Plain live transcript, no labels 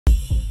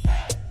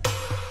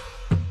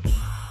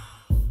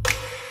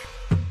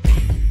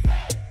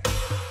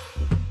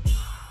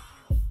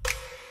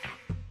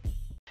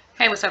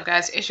Hey, what's up,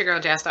 guys? It's your girl,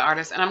 Jazz the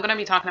Artist, and I'm going to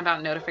be talking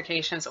about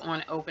notifications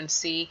on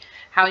OpenSea,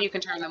 how you can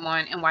turn them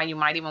on, and why you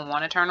might even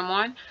want to turn them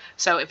on.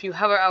 So if you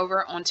hover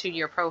over onto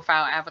your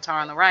profile avatar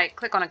on the right,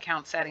 click on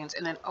Account Settings,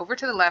 and then over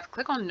to the left,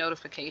 click on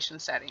Notification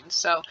Settings.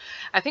 So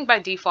I think by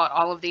default,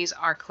 all of these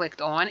are clicked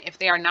on. If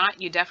they are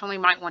not, you definitely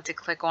might want to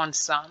click on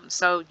some.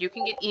 So you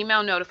can get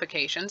email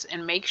notifications,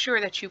 and make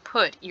sure that you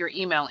put your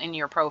email in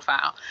your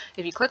profile.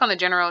 If you click on the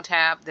General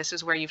tab, this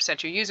is where you've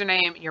set your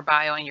username, your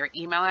bio, and your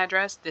email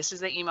address. This is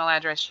the email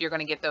address you're going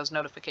to get those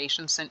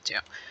notifications sent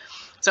to.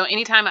 So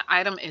anytime an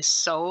item is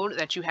sold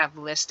that you have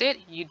listed,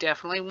 you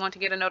definitely want to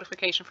get a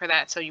notification for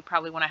that. So you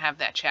probably want to have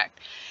that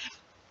checked.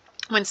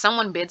 When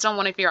someone bids on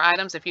one of your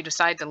items, if you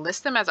decide to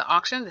list them as an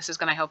auction, this is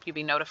going to help you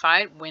be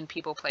notified when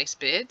people place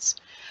bids.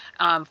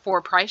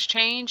 For price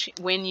change,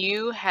 when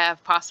you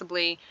have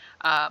possibly,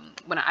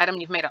 when an item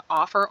you've made an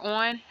offer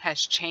on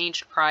has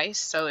changed price.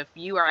 So if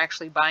you are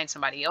actually buying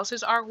somebody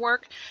else's artwork,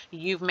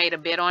 you've made a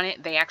bid on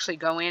it, they actually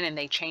go in and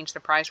they change the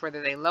price,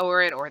 whether they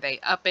lower it or they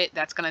up it,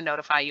 that's going to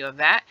notify you of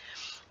that.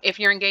 If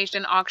you're engaged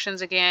in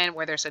auctions again,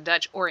 whether it's a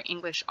Dutch or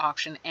English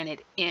auction and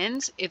it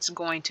ends, it's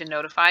going to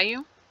notify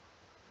you.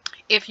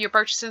 If you're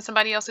purchasing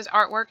somebody else's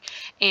artwork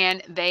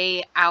and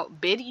they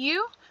outbid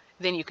you,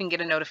 then you can get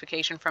a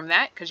notification from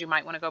that, because you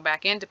might want to go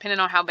back in. Depending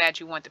on how bad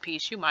you want the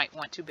piece, you might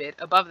want to bid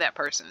above that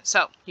person.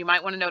 So you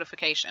might want a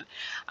notification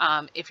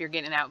if you're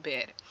getting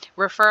outbid.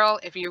 Referral,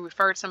 if you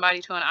referred somebody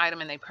to an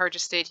item and they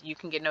purchased it, you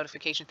can get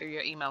notification through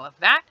your email of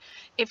that.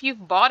 If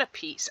you've bought a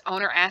piece,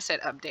 owner asset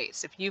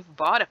updates. If you've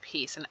bought a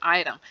piece, an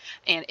item,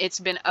 and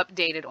it's been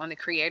updated on the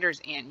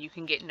creator's end, you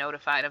can get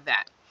notified of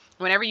that.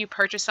 Whenever you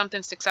purchase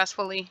something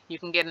successfully, you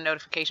can get a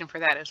notification for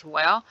that as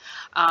well.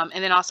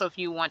 And then also if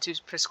you want to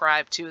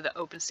subscribe to the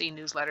OpenSea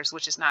newsletters,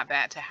 which is not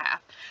bad to have.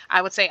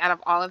 I would say out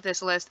of all of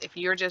this list, if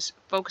you're just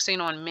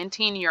focusing on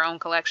minting your own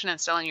collection and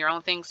selling your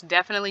own things,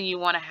 definitely you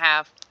want to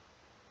have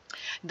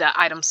the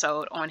item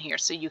sold on here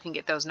so you can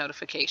get those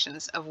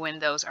notifications of when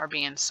those are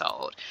being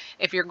sold.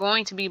 If you're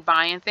going to be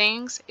buying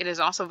things, it is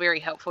also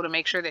very helpful to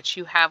make sure that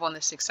you have on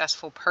the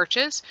successful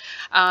purchase.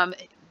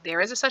 There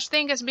is a such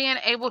thing as being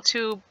able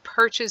to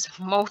purchase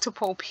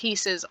multiple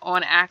pieces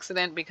on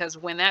accident, because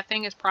when that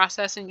thing is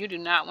processing, you do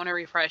not want to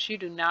refresh. You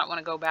do not want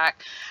to go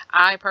back.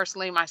 I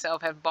personally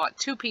myself have bought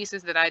 2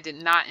 pieces that I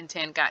did not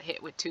intend got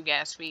hit with 2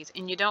 gas fees,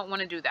 and you don't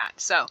want to do that.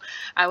 So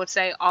I would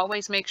say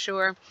always make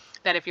sure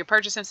that if you're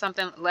purchasing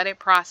something, let it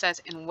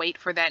process and wait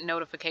for that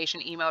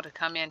notification email to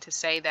come in to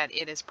say that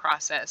it is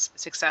processed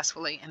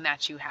successfully and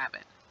that you have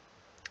it.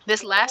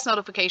 This last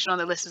notification on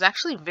the list is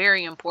actually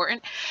very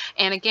important.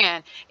 And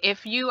again,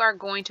 if you are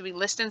going to be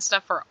listing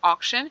stuff for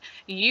auction,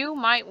 you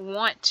might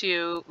want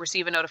to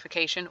receive a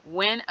notification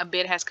when a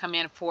bid has come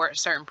in for a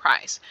certain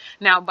price.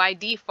 Now, by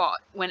default,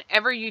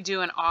 whenever you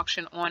do an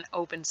auction on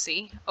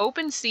OpenSea,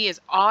 OpenSea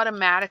is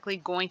automatically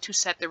going to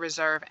set the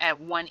reserve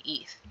at 1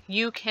 ETH.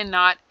 You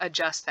cannot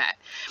adjust that.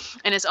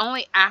 And it's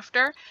only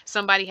after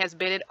somebody has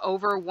bidded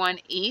over 1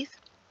 ETH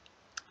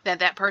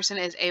that person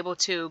is able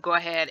to go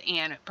ahead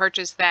and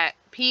purchase that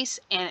piece,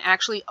 and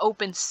actually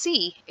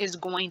OpenSea is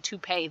going to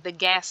pay the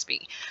gas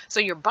fee. So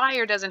your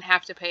buyer doesn't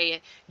have to pay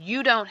it.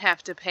 You don't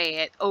have to pay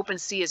it.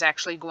 OpenSea is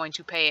actually going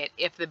to pay it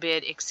if the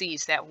bid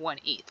exceeds that 1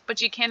 ETH.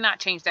 But you cannot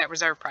change that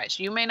reserve price.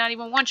 You may not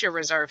even want your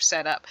reserve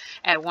set up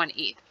at 1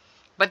 ETH.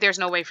 But there's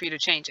no way for you to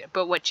change it.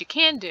 But what you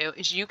can do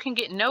is you can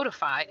get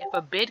notified if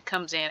a bid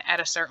comes in at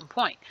a certain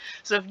point.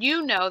 So if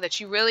you know that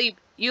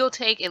you'll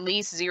take at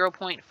least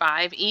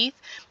 0.5 ETH,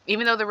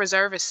 even though the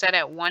reserve is set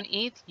at 1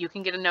 ETH, you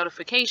can get a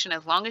notification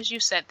as long as you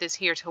set this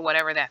here to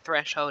whatever that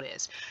threshold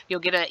is.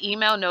 You'll get an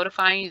email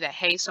notifying you that,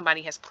 hey,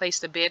 somebody has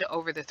placed a bid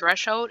over the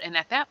threshold, and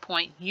at that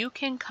point, you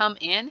can come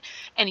in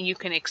and you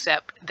can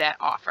accept that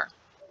offer.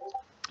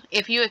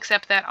 If you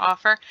accept that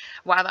offer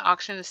while the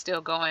auction is still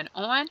going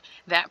on,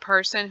 that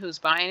person who's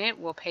buying it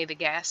will pay the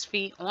gas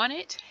fee on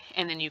it,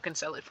 and then you can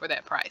sell it for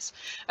that price.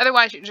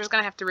 Otherwise, you're just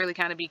going to have to really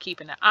kind of be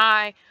keeping an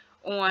eye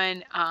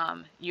on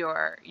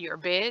your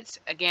bids.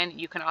 Again,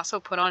 you can also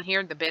put on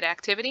here the bid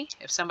activity.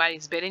 If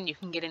somebody's bidding, you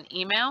can get an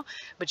email,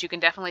 but you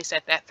can definitely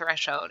set that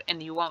threshold,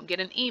 and you won't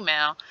get an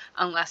email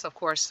unless, of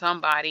course,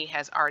 somebody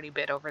has already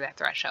bid over that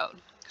threshold.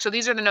 So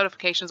these are the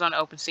notifications on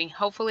OpenSea.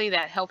 Hopefully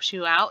that helps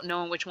you out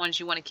knowing which ones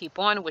you want to keep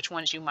on, which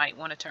ones you might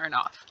want to turn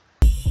off.